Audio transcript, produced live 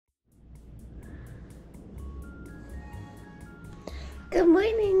Good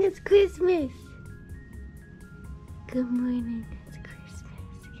morning, it's Christmas. Good morning, it's Christmas.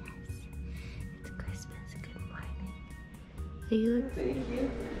 Yes, it's Christmas. Good morning. Are you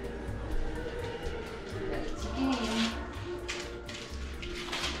excited?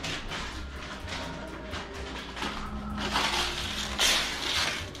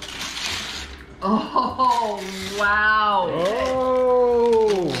 Oh, wow.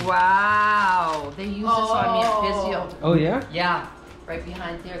 Oh. Wow. They use this on me at Physio. Oh, yeah? Yeah. Right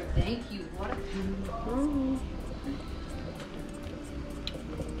behind there. Thank you. What a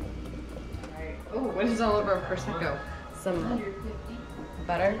Alright. Oh, what is all over Prosecco? Some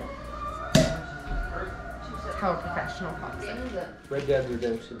butter. How professional Fox is. Red Dead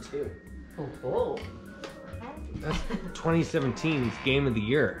Redemption 2. Oh. That's 2017's Game of the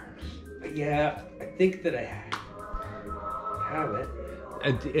Year. Yeah, I think that I have it.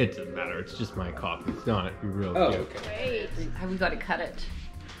 It doesn't matter. It's just my copy. It's not real. Oh, cute. okay. Wait. Have we got to cut it?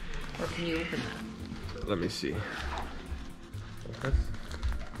 Or can you open that? Let me see.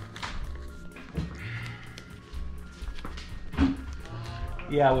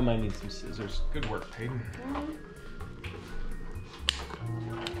 Yeah, we might need some scissors. Good work, Peyton.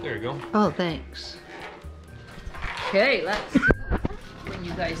 There you go. Oh, thanks. Okay, let's. When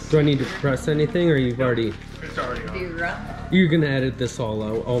you guys. Do I need to press anything, or you've already? It's already on. Vera. You're gonna edit this all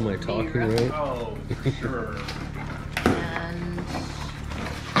out. All my talking, right? Oh, sure. And.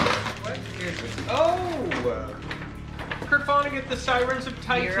 What is it? Oh! Kurt Vonnegut, The Sirens of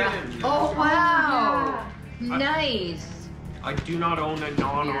Titan. Vera. Oh, wow. Nice. I do not own a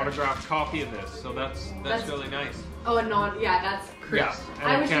non-autographed copy of this, so that's really nice. Oh, a non, yeah, that's Chris. Yeah,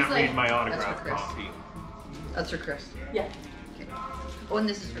 and I was can't just like, read my that's autographed for Chris. copy. That's for Chris. Yeah. Okay. Oh, and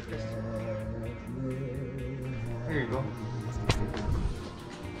this is for Chris. There you go.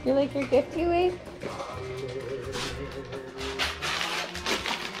 You like your gift you ate?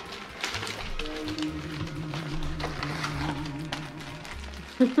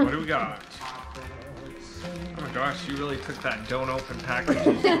 What do we got? Oh my gosh, you really took that don't open packages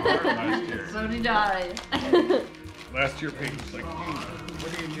hard last year. So did I. Last year, Peyton's like, dude,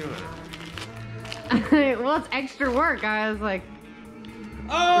 what are you doing? Well, it's extra work. I was like,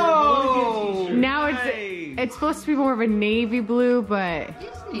 Oh! now it's supposed to be more of a navy blue, but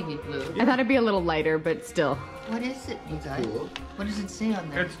It's navy blue. I thought it'd be a little lighter, but still. What is it, you guys? What does it say on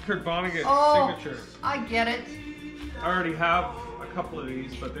there? It's Kurt Vonnegut's Oh, signature. I get it. I already have a couple of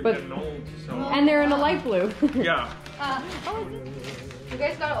these, but they're But- getting old, so. And they're in a light blue. Yeah. You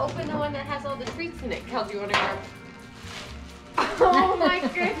guys gotta open the one that has all the treats in it. Kel, do you wanna grab? Oh my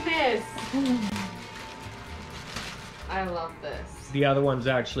goodness! I love this. The other one's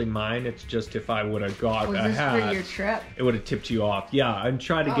actually mine. It's just if I would have got Was a this hat, for your trip? it would have tipped you off. Yeah, I'm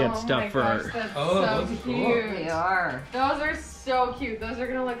trying to get Oh stuff my for. gosh, that's Oh, so those are cool. cute. They are. Those are so cute. Those are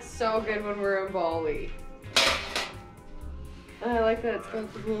gonna look so good when we're in Bali. I like that it's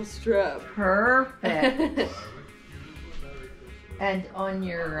got the little strap. Perfect. And on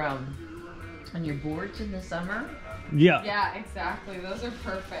your boards in the summer? Yeah. Yeah, exactly. Those are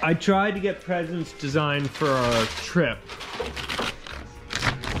perfect. I tried to get presents designed for our trip.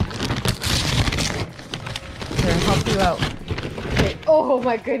 Here, I'll help you out. Okay. Oh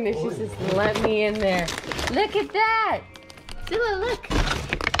my goodness, she just let me in there. Look at that! Zilla, look!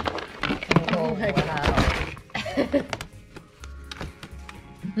 Oh, my wow.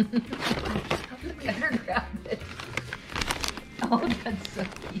 Let her grab it. Oh, that's so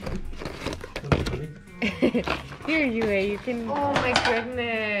cute. Here, you can. Oh my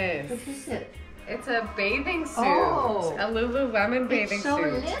goodness! What is it? It's a bathing suit. Oh. A Lululemon bathing It's so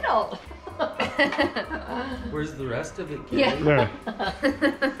suit. little. Where's the rest of it? Yeah. There.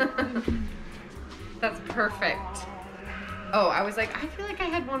 That's perfect. Oh, I was like, I feel like I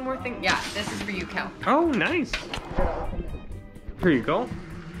had one more thing. Yeah, this is for you, Kel. Oh, nice. Here you go.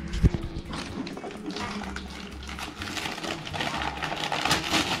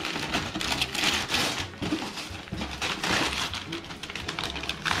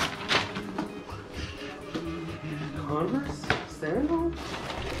 Converse? Sandal?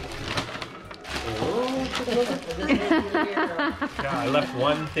 Yeah, I left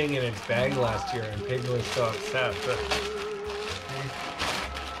one thing in its bag last year and Peyton was so upset. But...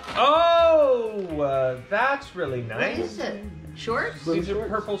 Oh, that's really nice. What is it? Shorts? These are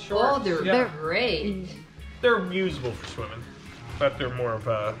purple shorts. Oh, they're great. They're usable for swimming, but they're more of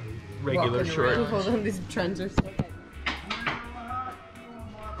a regular Walking short. around. Hold on, these trends are so good.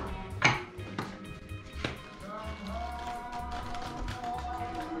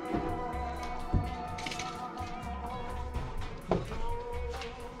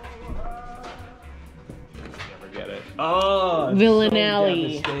 Never get it. Oh,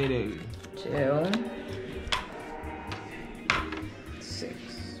 Villanelli. So devastating. 2. 6.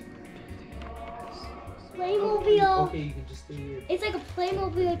 Playmobil. Okay, you can just stay here. It's like a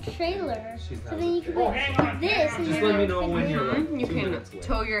Playmobil trailer. She's So not then you can put this. And Just then let me it'll know fit when in. you're like You 2 can minutes away.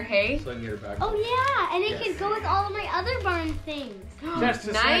 tow your hay. So I can get her back. Oh yeah, and it Yes. can go with all of my other barn things. Just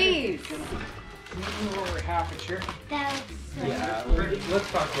a Nice. second. Over half a chair. That's so Yeah, let's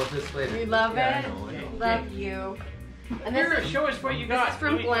talk about this later. We love Yeah, it. I know. Love you. And this Here, is show us what you got. is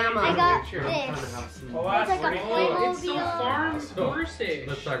from Let me- Glamma. I got Picture. this. Oh, that's It's like a pretty Playmobil. cool. It's so farm horses.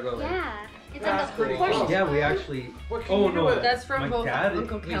 Let's talk about later. Yeah. It's That's like pretty a horse. cool. Yeah, we actually. What can Oh you do no, with it? That's from my both dad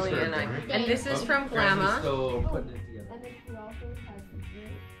Uncle is Kelly her and I. barn. And this is from Grandma's Glamma. still putting it together. And then she also has this.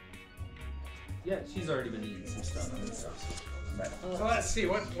 Yeah, she's already been eating some stuff and stuff. So let's see,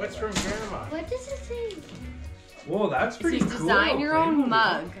 what's from Grandma? What does it say? Whoa, that's It pretty says cool. design your own Playmobil.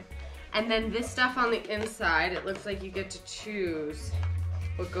 mug. And then this stuff on the inside, it looks like you get to choose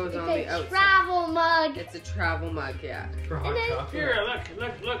what goes on the It's a outside. travel mug. It's a travel mug, yeah. For hot And then- chocolate. Here,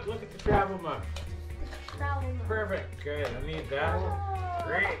 look at the travel mug. Travel mug. Perfect, good, I need that.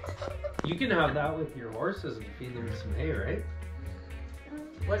 Great. You can have that with your horses and feed them some hay, right?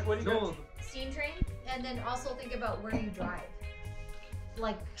 What do you got? No, Steam train, and then also think about where you drive.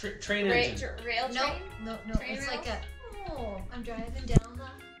 Like train engine. rail No, train? No, train it's like rails? oh, I'm driving down the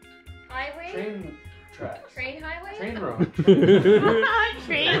highway. Train tracks. Train highway? Train road.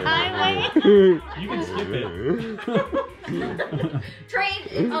 Train highway. You can skip it.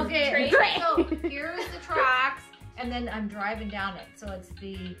 Train. Okay. Train. So here's the tracks, and then I'm driving down it. So it's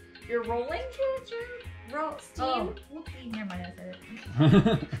the you're rolling. Steam. Oh, whoopsie, never mind. I said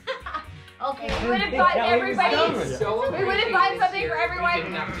it. Okay, we wouldn't buy everybody. We wouldn't buy something for everyone. We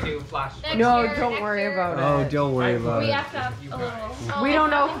didn't have to do flash. Next No, year, don't next worry year. about Oh, it. don't worry about We it. have to have a little. Oh, We don't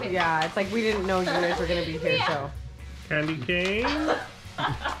know. nothing big. Yeah, it's like we didn't know you guys were gonna be here, so. Candy cane.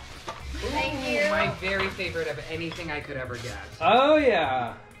 Thank you. My very favorite of anything I could ever get. Oh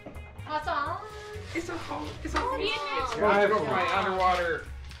yeah. Awesome. It's a home. It's Oh, a yeah. Let's go for my underwater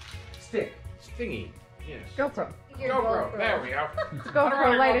Stick. thingy. Yes. GoPro. Your GoPro. There we go. GoPro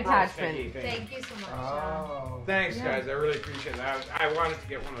Underwater light GoPro attachment. thingy thing. Thank you so much. Oh. Thanks, guys. I really appreciate that. I wanted to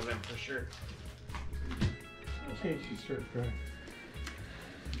get one of them for sure. Okay, she started crying.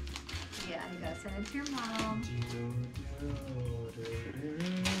 Yeah, you gotta send it to your mom.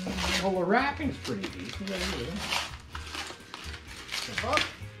 Well, the wrapping's pretty decent. The book.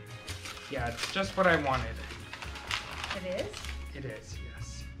 Yeah, it's just what I wanted. It is. It is,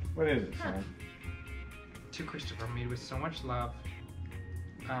 yes. What is it, son? To Christopher, made with so much love.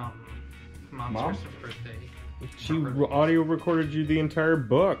 Mom's Mom? Christopher's birthday. She audio recorded you the entire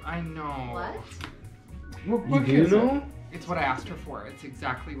book. I know. What? What You do know? It's what I asked her for. It's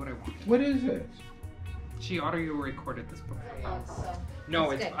exactly what I wanted. What is it? She audio recorded this book. Oh, so. No,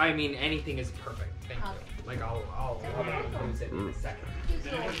 That's it's. good. I mean, anything is perfect. Thank Okay. you. Like I'll use it in a second.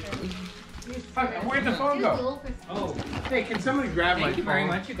 Where'd the phone go? Oh. Hey, can somebody grab my Thank you very phone?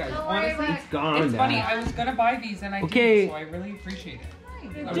 much, you guys. Don't worry Honestly, about It's gone it's now. funny. I was gonna buy these and I Okay. didn't, so I really appreciate it.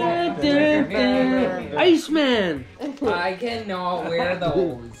 Iceman. I cannot wear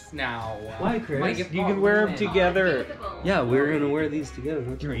those now. Why, Chris? My gift You bought can wear them woman. together. Yeah, we're gonna wear these together.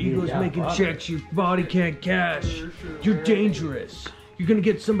 Your ego's making checks your body can't cash. You're dangerous. You're gonna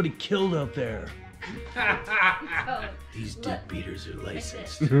get somebody killed out there. These dick beaters are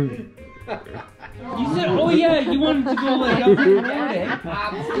licensed. You said, oh yeah, you wanted to go like up in Nordic.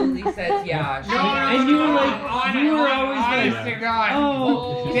 Absolutely says yeah. And you were like, you were always Honest like, to God.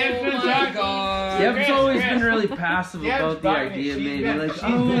 oh. Deb's been my talking. God. Deb's Chris, always Chris. been really passive Deb's about the buying it. idea, She's maybe been- like, she's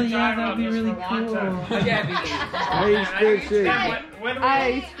oh been yeah, talking that'd about be this really for a long time. cool. Debbie. Ice fishing. When do we-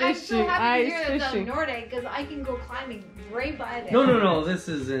 Ice I'm so fishing, happy to ice hear that fishing. the Nordic because I can go climbing right by there. No, this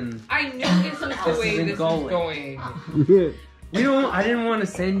is in. I knew this was the This way is in this Galway. was going. I didn't want to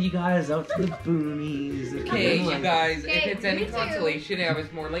send you guys out to the boonies. Okay, you guys, Okay, if it's any me too. consolation, I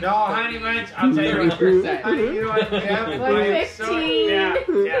was more like No, honey bunch, I'll tell you what. 30%. Honey, you know what? Deb, Like I'm so- 15. Yeah,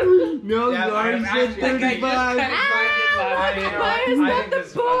 yeah. No, Yeah, you already I'm said actually- Like, I just 35. kinda tried it last I year. know. Where's I got think the this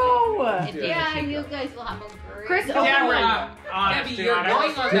is what- bow? Yeah, you guys will have a great. Chris, time. open Yeah, one. right. Honest Debbie, to you're God,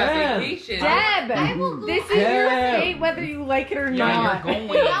 going on Deb. that vacation. Deb, I will go. this is your Deb. fate whether you like it or Yeah, not. you're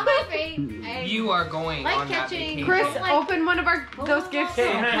going. Not my fate. I You are going like on that catching- vacation. Chris, Like- open one of those gifts.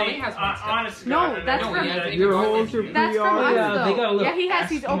 Hey, Kelly honey, has one still. honest to No, God, that's No, for- he has it. Your holes are That's pretty from us Yeah, they got a though. little Yeah, he has.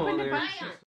 He's Eskimo opened a there. bunch.